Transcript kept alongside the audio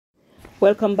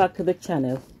Welcome back to the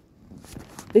channel.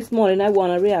 This morning I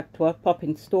want to react to a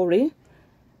popping story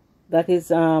that is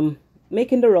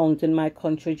making the rounds in my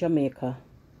country, Jamaica.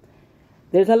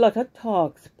 There's a lot of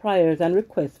talks, prayers and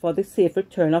requests for the safe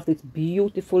return of this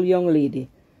beautiful young lady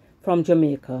from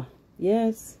Jamaica.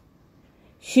 Yes,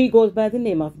 she goes by the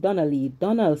name of Donna Lee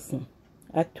Donalson,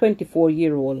 a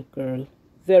 24-year-old girl.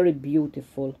 Very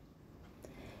beautiful.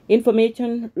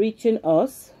 Information reaching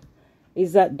us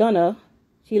is that Donna,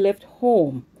 she left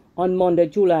home on Monday,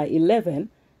 July 11,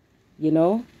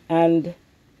 and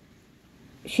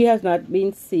she has not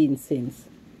been seen since.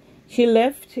 She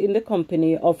left in the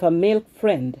company of a male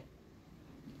friend.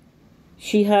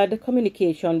 She had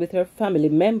communication with her family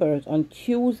members on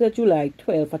Tuesday, July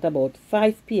 12 at about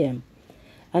 5 p.m.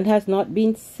 and has not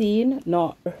been seen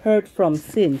nor heard from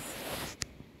since.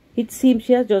 It seems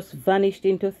she has just vanished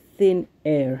into thin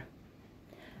air.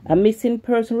 A missing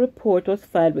person report was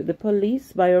filed with the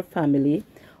police by her family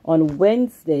on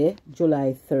Wednesday,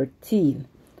 July 13.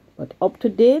 But up to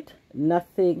date,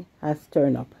 nothing has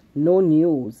turned up. No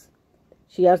news.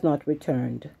 She has not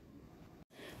returned.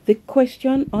 The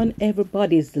question on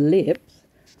everybody's lips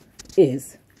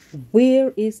is,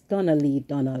 where is Donna Lee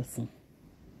Donalson?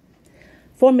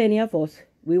 For many of us,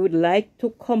 we would like to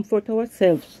comfort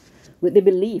ourselves with the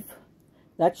belief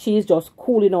that she is just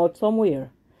cooling out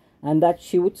somewhere and that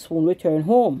she would soon return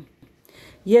home.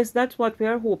 Yes, that's what we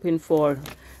are hoping for.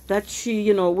 That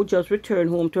she, would just return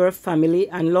home to her family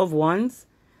and loved ones,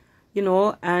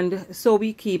 and so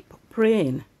we keep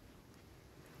praying.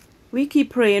 We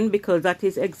keep praying because that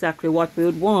is exactly what we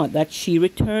would want, that she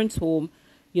returns home,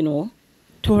 to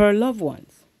her loved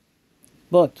ones.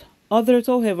 But others,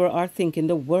 however, are thinking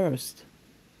the worst.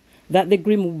 That the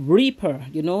Grim Reaper,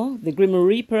 the Grim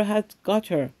Reaper has got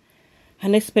her.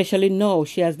 And especially now,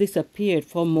 she has disappeared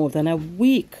for more than a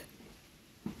week.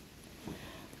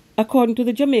 According to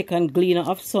the Jamaican Gleaner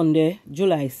of Sunday,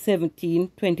 July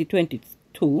 17,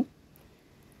 2022,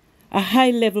 a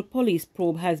high-level police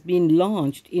probe has been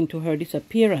launched into her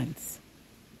disappearance.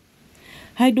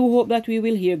 I do hope that we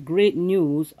will hear great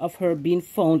news of her being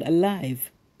found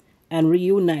alive and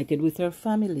reunited with her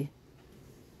family.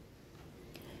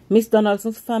 Miss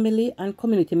Donaldson's family and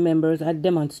community members had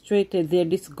demonstrated their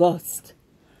disgust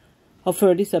of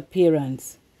her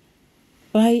disappearance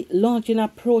by launching a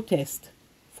protest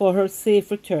for her safe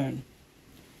return.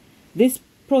 This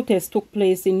protest took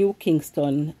place in New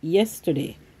Kingston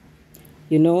yesterday,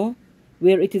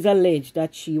 where it is alleged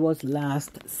that she was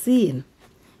last seen.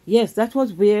 Yes, that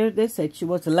was where they said she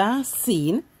was last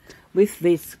seen with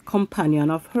this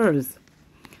companion of hers.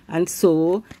 And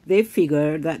so they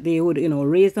figured that they would,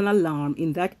 raise an alarm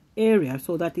in that area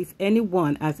so that if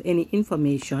anyone has any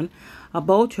information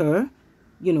about her,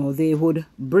 they would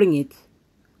bring it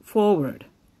forward.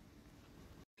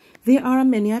 There are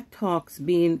many talks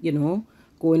being,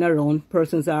 going around.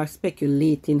 Persons are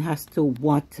speculating as to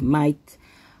what might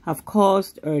have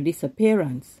caused her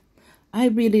disappearance. I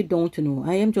really don't know.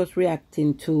 I am just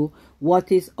reacting to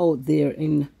what is out there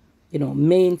in,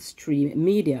 mainstream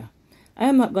media. I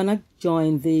am not going to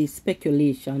join the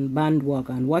speculation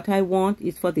bandwagon. What I want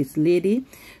is for this lady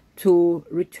to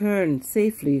return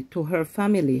safely to her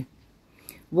family.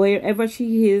 Wherever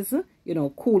she is,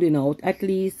 cooling out, at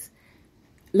least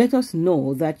let us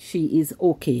know that she is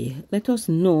okay. Let us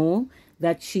know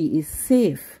that she is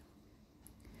safe.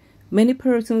 Many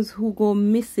persons who go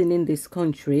missing in this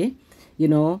country,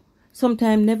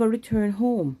 sometimes never return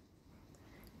home.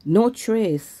 No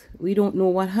trace. We don't know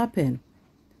what happened.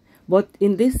 But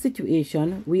in this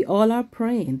situation, we all are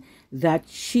praying that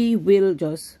she will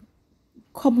just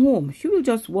come home. She will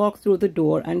just walk through the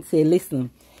door and say, listen,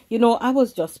 I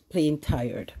was just plain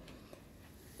tired.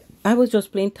 I was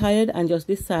just plain tired and just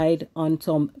decide on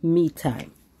some me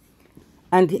time.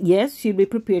 And yes, she'll be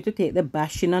prepared to take the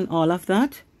bashing and all of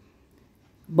that.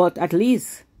 But at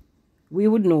least we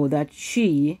would know that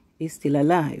she is still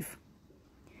alive.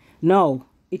 Now,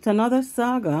 it's another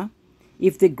saga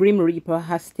if the Grim Reaper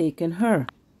has taken her.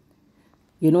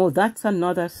 That's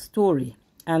another story.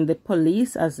 And the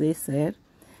police, as they said,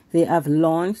 they have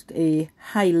launched a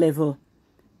high-level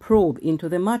probe into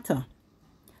the matter.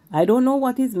 I don't know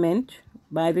what is meant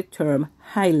by the term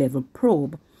high-level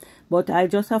probe, but I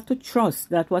just have to trust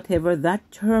that whatever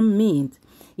that term means,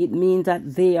 it means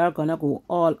that they are going to go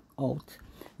all out.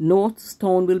 No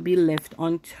stone will be left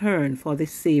unturned for the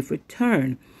safe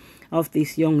return of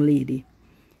this young lady.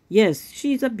 Yes,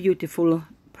 she's a beautiful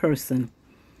person.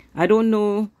 I don't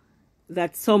know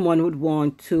that someone would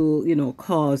want to,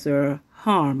 cause her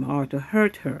harm or to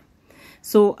hurt her.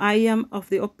 So I am of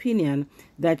the opinion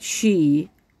that she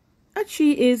that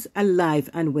she is alive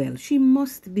and well. She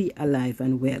must be alive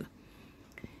and well.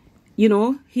 You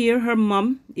know, here her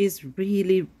mom is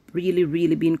really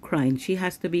been crying. She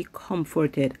has to be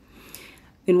comforted.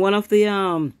 In one of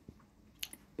the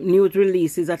news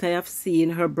releases that I have seen,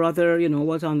 her brother, you know,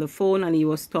 was on the phone and he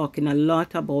was talking a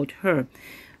lot about her.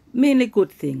 Mainly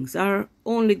good things, or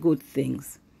only good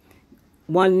things.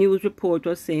 One news report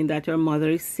was saying that her mother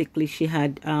is sickly. She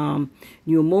had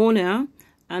pneumonia,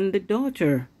 and the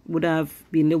daughter would have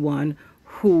been the one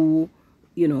who,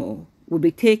 you know, would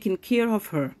be taking care of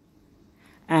her.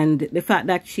 And the fact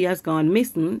that she has gone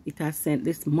missing, it has sent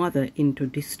this mother into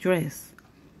distress.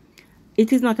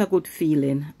 It is not a good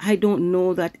feeling. I don't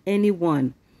know that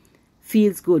anyone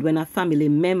feels good when a family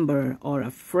member or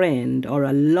a friend or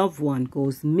a loved one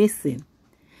goes missing.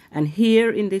 And here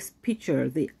in this picture,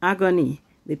 the agony,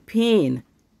 the pain,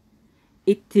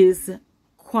 it is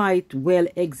quite well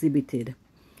exhibited.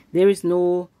 There is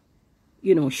no,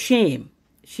 you know, shame.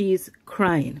 She is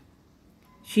crying.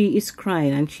 She is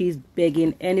crying and she's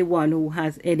begging anyone who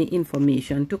has any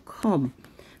information to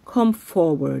come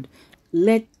forward.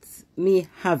 Let me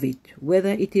have it, whether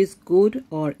it is good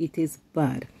or it is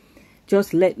bad.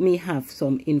 Just let me have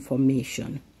some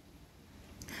information.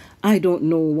 I don't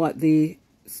know what the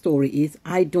story is.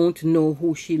 I don't know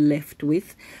who she left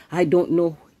with. I don't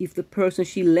know if the person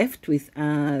she left with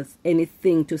has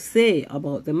anything to say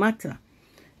about the matter.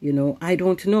 You know, I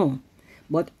don't know.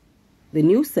 But the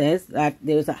news says that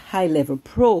there's a high-level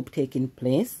probe taking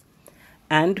place.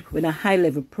 And when a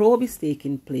high-level probe is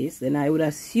taking place, then I would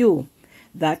assume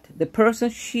that the person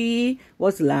she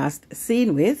was last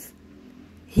seen with,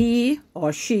 he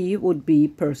or she would be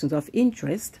persons of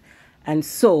interest. And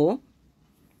so,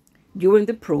 during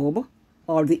the probe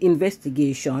or the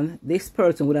investigation, this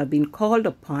person would have been called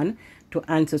upon to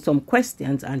answer some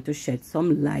questions and to shed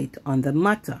some light on the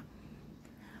matter.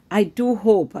 I do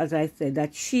hope, as I said,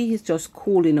 that she is just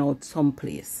cooling out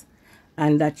someplace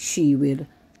and that she will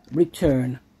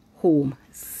return home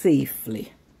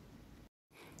safely.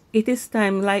 It is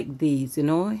time like these, you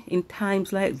know, in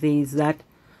times like these, that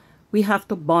we have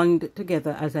to bond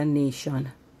together as a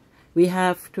nation. We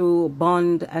have to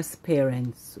bond as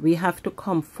parents. We have to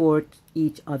comfort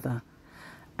each other.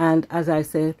 And as I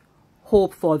said,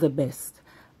 hope for the best.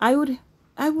 I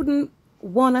wouldn't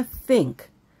want to think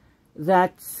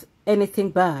that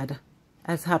anything bad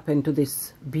has happened to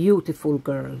this beautiful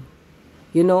girl.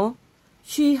 You know,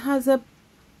 she has a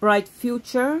bright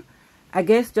future, I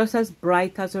guess just as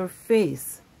bright as her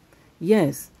face.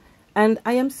 Yes, and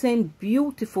I am saying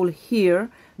beautiful here,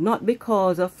 not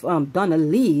because of Donna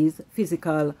Lee's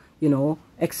physical, you know,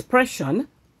 expression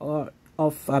or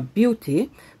of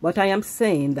beauty, but I am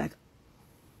saying that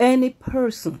any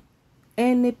person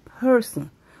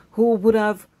who would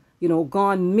have, you know,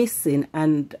 gone missing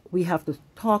and we have to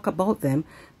talk about them,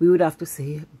 we would have to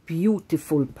say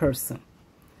beautiful person.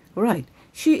 Right,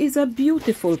 she is a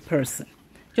beautiful person.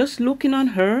 Just looking on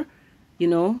her, you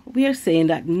know, we are saying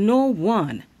that no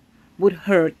one would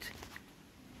hurt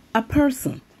a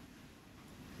person.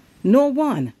 No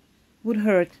one would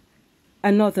hurt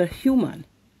another human.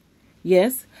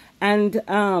 Yes, and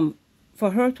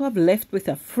for her to have left with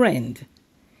a friend,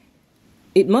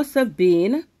 it must have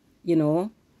been, you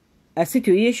know, a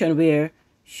situation where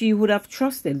she would have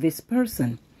trusted this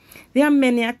person. There are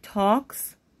many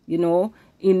talks, you know,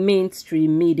 in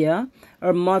mainstream media.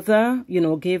 Her mother, you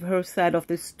know, gave her side of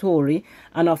the story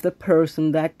and of the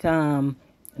person that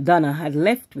Donna had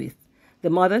left with. The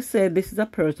mother said this is a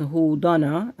person who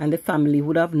Donna and the family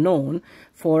would have known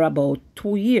for about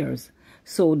 2 years.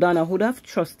 So Donna would have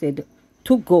trusted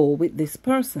to go with this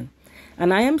person.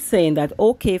 And I am saying that,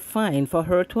 okay, fine, for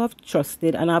her to have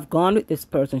trusted and have gone with this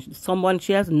person, someone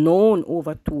she has known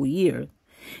over 2 years,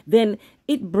 then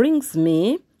it brings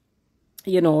me,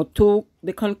 you know, to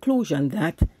the conclusion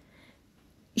that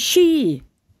she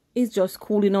is just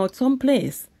cooling out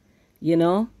someplace, you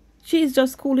know. She is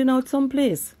just cooling out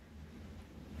someplace.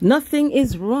 Nothing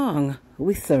is wrong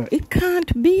with her. It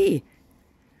can't be.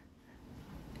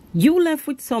 You left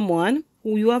with someone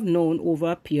who you have known over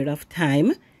a period of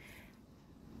time.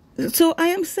 So I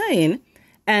am saying,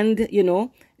 and, you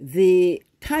know, the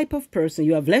type of person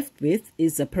you have left with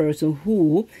is a person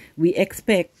who we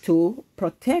expect to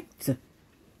protect,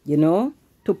 you know,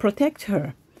 to protect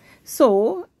her.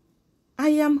 So I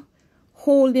am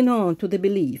holding on to the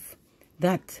belief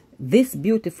that this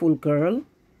beautiful girl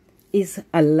is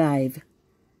alive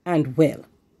and well.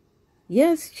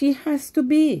 Yes, she has to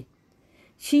be.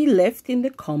 She left in the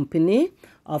company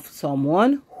of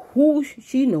someone who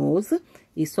she knows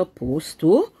is supposed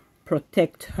to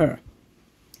protect her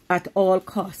at all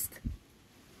costs.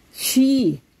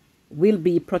 She will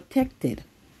be protected.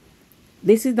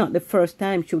 This is not the first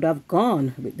time she would have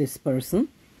gone with this person,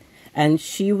 and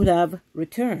she would have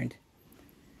returned.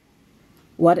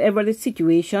 Whatever the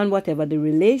situation, whatever the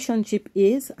relationship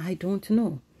is, I don't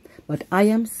know. But I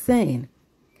am saying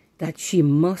that she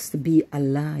must be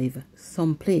alive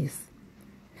someplace.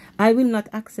 I will not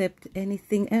accept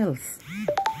anything else.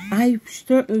 I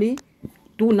certainly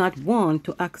do not want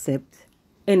to accept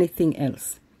anything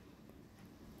else.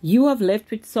 You have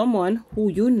left with someone who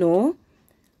you know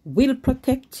will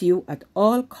protect you at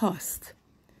all costs.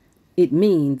 It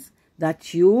means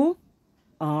that you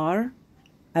are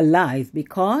alive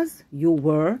because you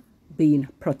were being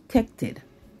protected.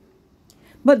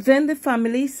 But then the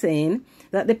family is saying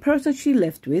that the person she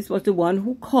left with was the one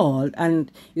who called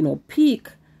and,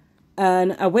 piqued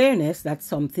an awareness that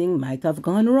something might have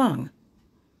gone wrong.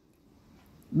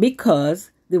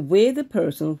 Because the way the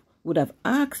person would have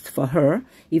asked for her,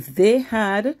 if they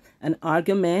had an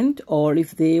argument or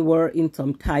if they were in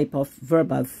some type of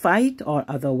verbal fight or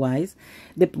otherwise,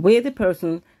 the way the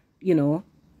person,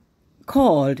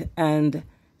 called and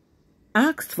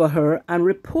asked for her and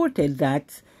reported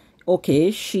that, okay,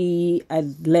 she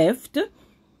had left,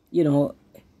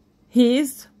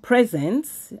 his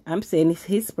presence, I'm saying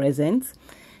his presence,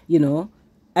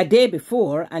 a day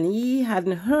before, and he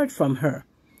hadn't heard from her.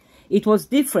 It was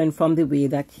different from the way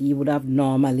that he would have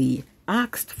normally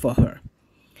asked for her.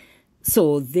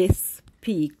 So this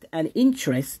piqued an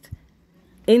interest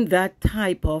in that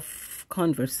type of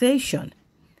conversation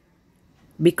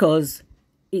because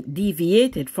it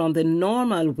deviated from the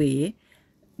normal way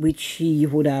which he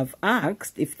would have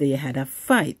asked if they had a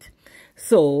fight.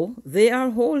 So they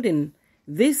are holding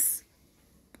this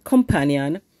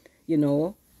companion,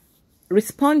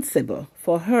 responsible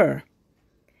for her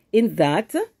in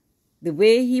that the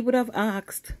way he would have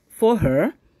asked for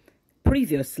her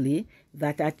previously,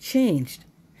 that had changed.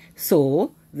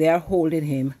 So they are holding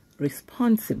him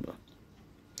responsible.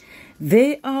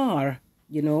 They are,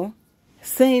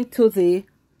 saying to the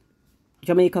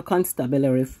Jamaica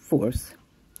Constabulary Force,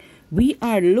 we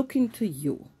are looking to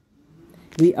you.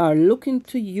 We are looking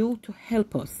to you to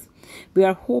help us. We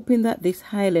are hoping that this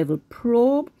high-level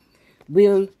probe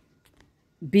will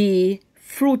be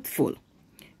fruitful.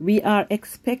 We are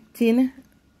expecting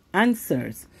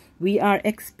answers. We are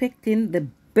expecting the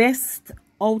best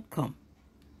outcome.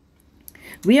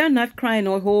 We are not crying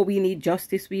out, oh, we need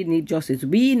justice, we need justice.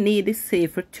 We need the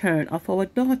safe return of our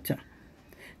daughter.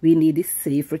 We need the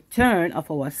safe return of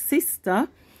our sister,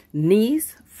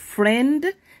 niece,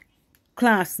 friend,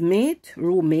 classmate,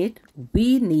 roommate.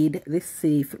 We need the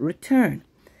safe return.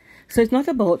 So it's not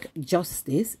about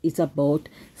justice, it's about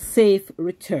safe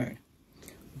return.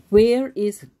 Where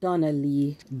is Donna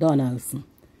Lee Donalson?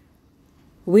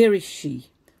 Where is she?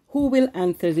 Who will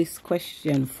answer this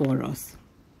question for us?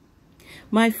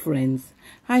 My friends,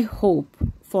 I hope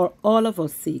for all of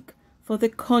us sake, for the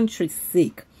country's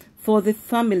sake, for the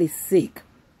family's sake,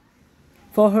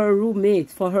 for her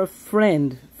roommate, for her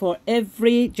friend, for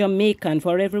every Jamaican,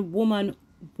 for every woman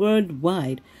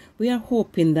worldwide, we are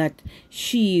hoping that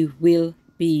she will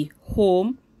be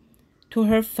home to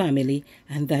her family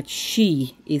and that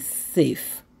she is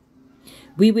safe.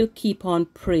 We will keep on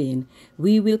praying.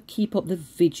 We will keep up the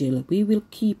vigil. We will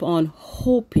keep on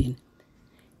hoping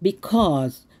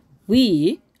because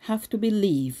we have to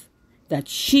believe that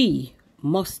she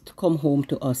must come home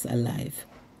to us alive.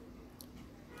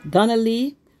 Donna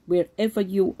Lee, wherever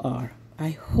you are, I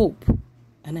hope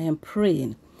and I am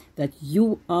praying that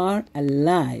you are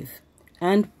alive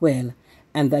and well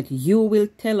and that you will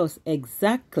tell us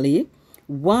exactly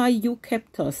why you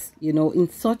kept us, in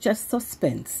such a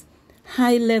suspense,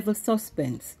 high-level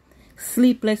suspense,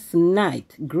 sleepless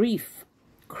night, grief,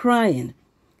 crying,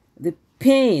 the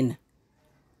pain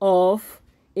of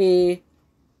a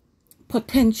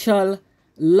potential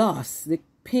loss, the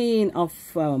pain of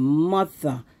a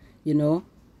mother,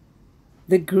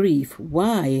 the grief.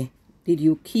 Why did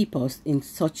you keep us in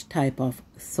such type of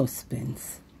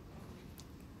suspense?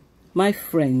 My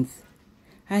friends,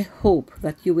 I hope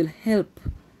that you will help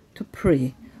to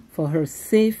pray for her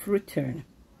safe return.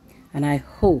 And I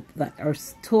hope that our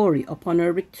story upon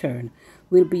her return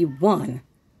will be one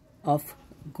of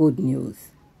good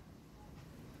news.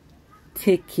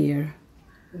 Take care.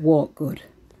 Walk good.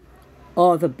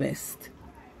 All the best.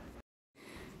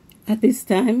 At this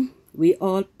time, we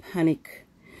all panic.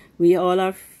 We all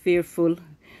are fearful.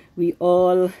 We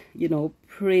all,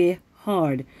 pray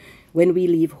hard. When we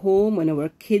leave home, when our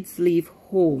kids leave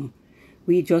home,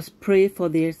 we just pray for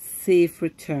their safe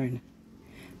return.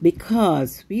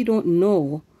 Because we don't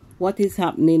know what is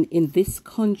happening in this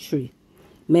country.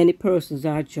 Many persons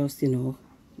are just,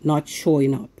 not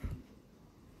showing up.